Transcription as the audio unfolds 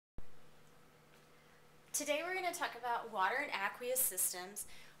Today we're going to talk about water and aqueous systems.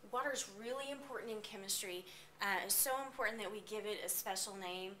 Water is really important in chemistry. It's so important that we give it a special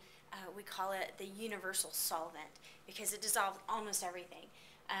name. We call it the universal solvent because it dissolves almost everything.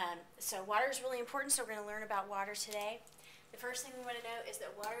 So water is really important, so we're going to learn about water today. The first thing we want to know is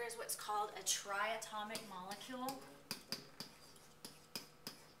that water is what's called a triatomic molecule.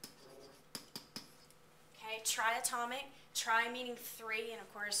 Okay, triatomic, tri meaning three, and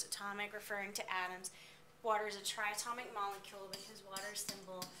of course atomic referring to atoms. Water is a triatomic molecule because water's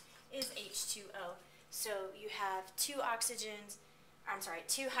symbol is H2O. So you have two hydrogens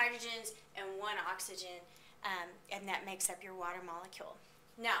and one oxygen, and that makes up your water molecule.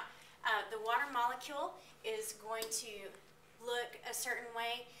 Now, the water molecule is going to look a certain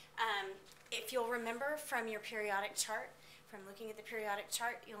way. If you'll remember from your periodic chart, from looking at the periodic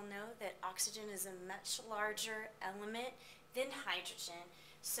chart, you'll know that oxygen is a much larger element than hydrogen.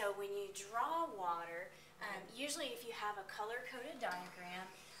 So when you draw water, usually if you have a color-coded diagram,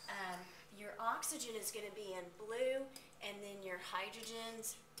 your oxygen is going to be in blue, and then your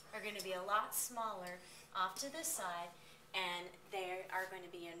hydrogens are going to be a lot smaller off to the side, and they are going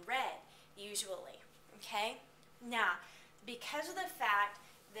to be in red, usually. Okay? Now, because of the fact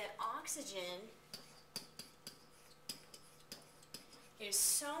that oxygen is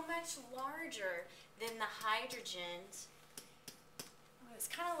so much larger than the hydrogens, it's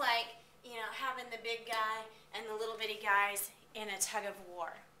kind of like, you know, having the big guy and the little bitty guys in a tug of war,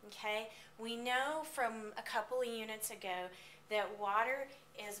 okay? We know from a couple of units ago that water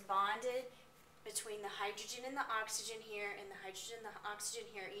is bonded between the hydrogen and the oxygen here and the hydrogen and the oxygen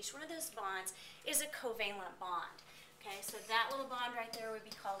here. Each one of those bonds is a covalent bond, okay? So that little bond right there would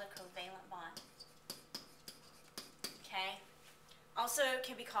be called a covalent bond, okay? Also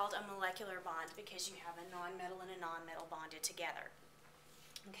can be called a molecular bond because you have a nonmetal and a nonmetal bonded together.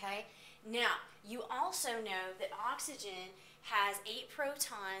 Okay? Now, you also know that oxygen has 8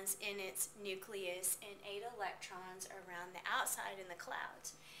 protons in its nucleus and 8 electrons around the outside in the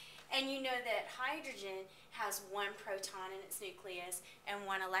clouds. And you know that hydrogen has 1 proton in its nucleus and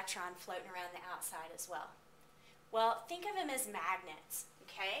 1 electron floating around the outside as well. Well, think of them as magnets,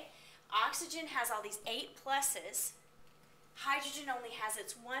 okay? Oxygen has all these 8 pluses. Hydrogen only has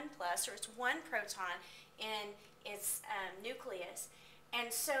its 1 plus, or its 1 proton in its nucleus.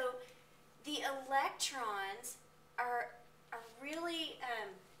 And so the electrons are really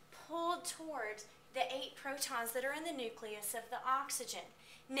pulled towards the 8 protons that are in the nucleus of the oxygen.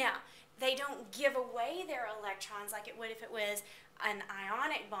 Now, they don't give away their electrons like it would if it was an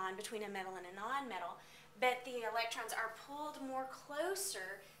ionic bond between a metal and a nonmetal, but the electrons are pulled more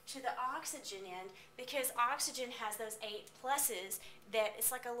closer to the oxygen end because oxygen has those 8 pluses that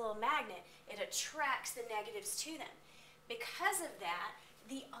it's like a little magnet. It attracts the negatives to them. Because of that,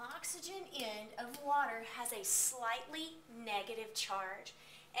 the oxygen end of water has a slightly negative charge,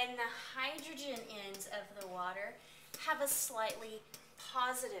 and the hydrogen ends of the water have a slightly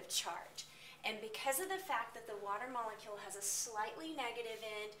positive charge. And because of the fact that the water molecule has a slightly negative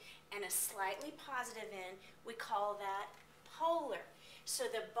end and a slightly positive end, we call that polar. So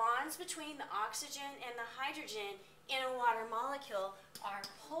the bonds between the oxygen and the hydrogen in a water molecule are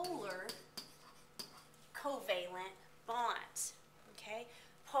polar covalent bonds. Okay?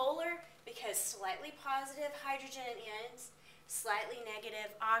 Polar because slightly positive hydrogen ends, slightly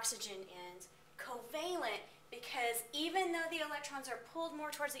negative oxygen ends. Covalent because even though the electrons are pulled more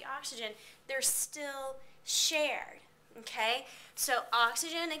towards the oxygen, they're still shared. Okay? So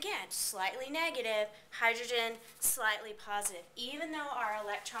oxygen, again, slightly negative, hydrogen, slightly positive, even though our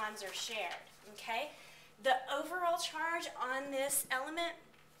electrons are shared. Okay? The overall charge on this element,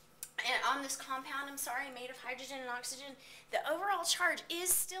 and on this compound, made of hydrogen and oxygen, the overall charge is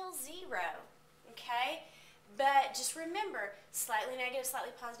still 0, okay? But just remember, slightly negative,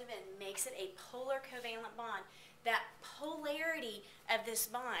 slightly positive end makes it a polar covalent bond. That polarity of this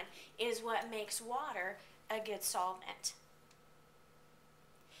bond is what makes water a good solvent.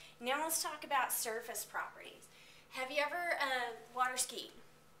 Now let's talk about surface properties. Have you ever water skied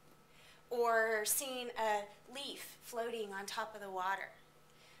or seen a leaf floating on top of the water?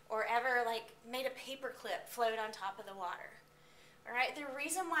 Or ever made a paper clip float on top of the water? All right, the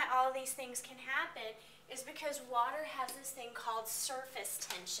reason why all of these things can happen is because water has this thing called surface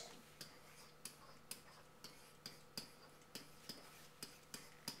tension.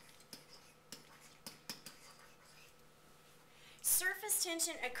 Surface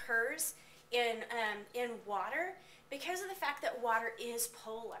tension occurs in water because of the fact that water is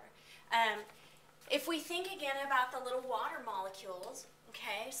polar. If we think again about the little water molecules,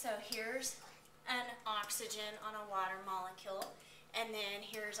 okay, so here's an oxygen on a water molecule, and then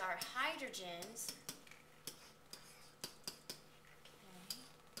here's our hydrogens,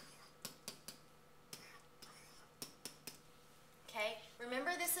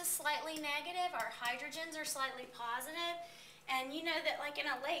 is slightly negative, our hydrogens are slightly positive, and you know that like in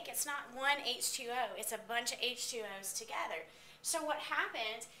a lake, it's not one H2O, it's a bunch of H2Os together. So what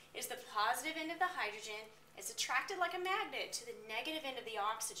happens is the positive end of the hydrogen is attracted like a magnet to the negative end of the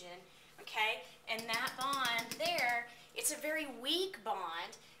oxygen, okay? And that bond there, it's a very weak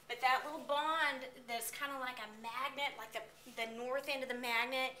bond, but that little bond that's kind of like a magnet, like the north end of the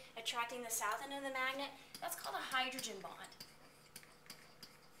magnet attracting the south end of the magnet, that's called a hydrogen bond.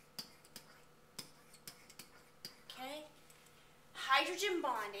 Okay? Hydrogen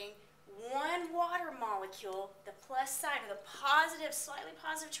bonding, one water molecule, the plus side or the positive, slightly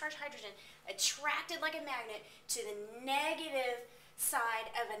positive charged hydrogen, attracted like a magnet to the negative side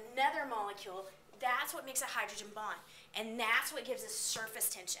of another molecule. That's what makes a hydrogen bond. And that's what gives us surface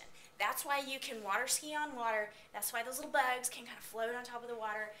tension. That's why you can water ski on water. That's why those little bugs can kind of float on top of the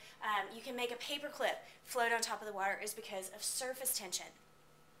water. You can make a paperclip float on top of the water is because of surface tension.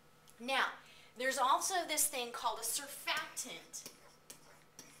 Now, there's also this thing called a surfactant.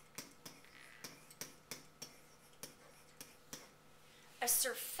 A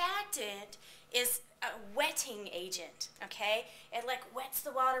surfactant is a wetting agent, okay? It like wets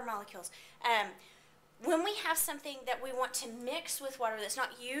the water molecules. When we have something that we want to mix with water that's not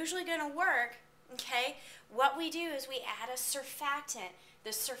usually going to work, okay, what we do is we add a surfactant.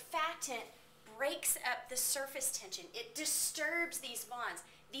 The surfactant breaks up the surface tension. It disturbs these bonds.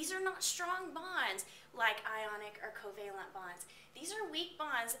 These are not strong bonds like ionic or covalent bonds. These are weak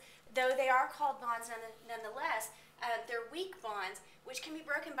bonds, though they are called bonds nonetheless. They're weak bonds, which can be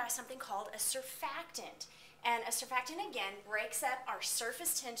broken by something called a surfactant. And a surfactant, again, breaks up our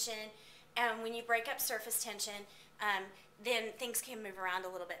surface tension. And when you break up surface tension, then things can move around a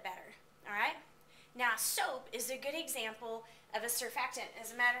little bit better. All right? Now, soap is a good example of a surfactant.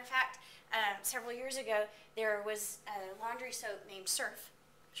 As a matter of fact, several years ago, there was a laundry soap named Surf,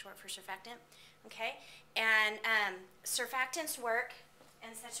 short for surfactant. Okay? And surfactants work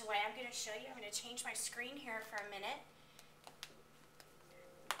in such a way. I'm going to show you. I'm going to change my screen here for a minute.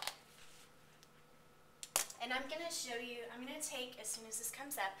 And I'm going to show you, I'm going to take, as soon as this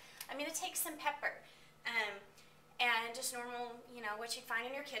comes up, I'm going to take some pepper. And just normal, you know, what you find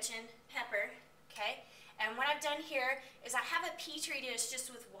in your kitchen, pepper, okay? And what I've done here is I have a Petri dish just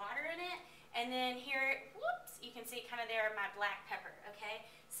with water in it. And then here, whoops, you can see kind of there my black pepper, okay?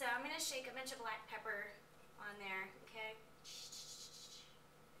 So I'm going to shake a bunch of black pepper on there, okay?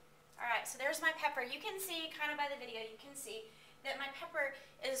 All right, so there's my pepper. You can see, kind of by the video, you can see that my pepper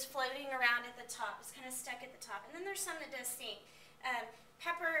is floating around at the top. It's kind of stuck at the top. And then there's some that does sink.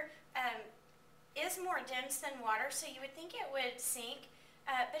 Pepper is more dense than water, so you would think it would sink,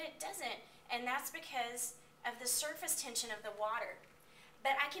 but it doesn't. And that's because of the surface tension of the water.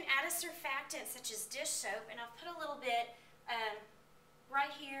 But I can add a surfactant such as dish soap, and I'll put a little bit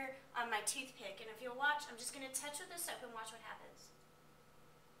right here on my toothpick. And if you'll watch, I'm just going to touch with the soap and watch what happens.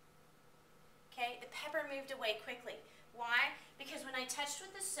 Okay, the pepper moved away quickly. Why? Because when I touched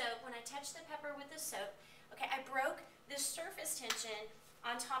with the soap, when I touched the pepper with the soap, okay, I broke the surface tension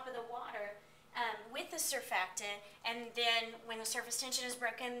on top of the water with the surfactant, and then when the surface tension is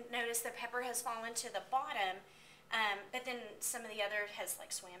broken, notice the pepper has fallen to the bottom, but then some of the other has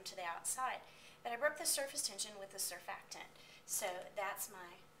like swam to the outside. But I broke the surface tension with the surfactant. So that's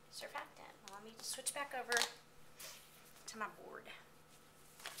my surfactant. Now let me switch back over to my board.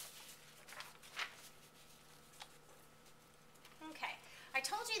 Okay, I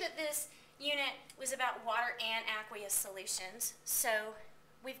told you that this unit was about water and aqueous solutions. So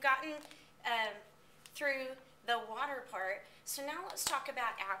we've gotten through the water part. So now let's talk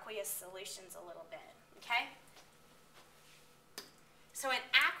about aqueous solutions a little bit, okay? So an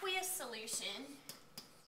aqueous solution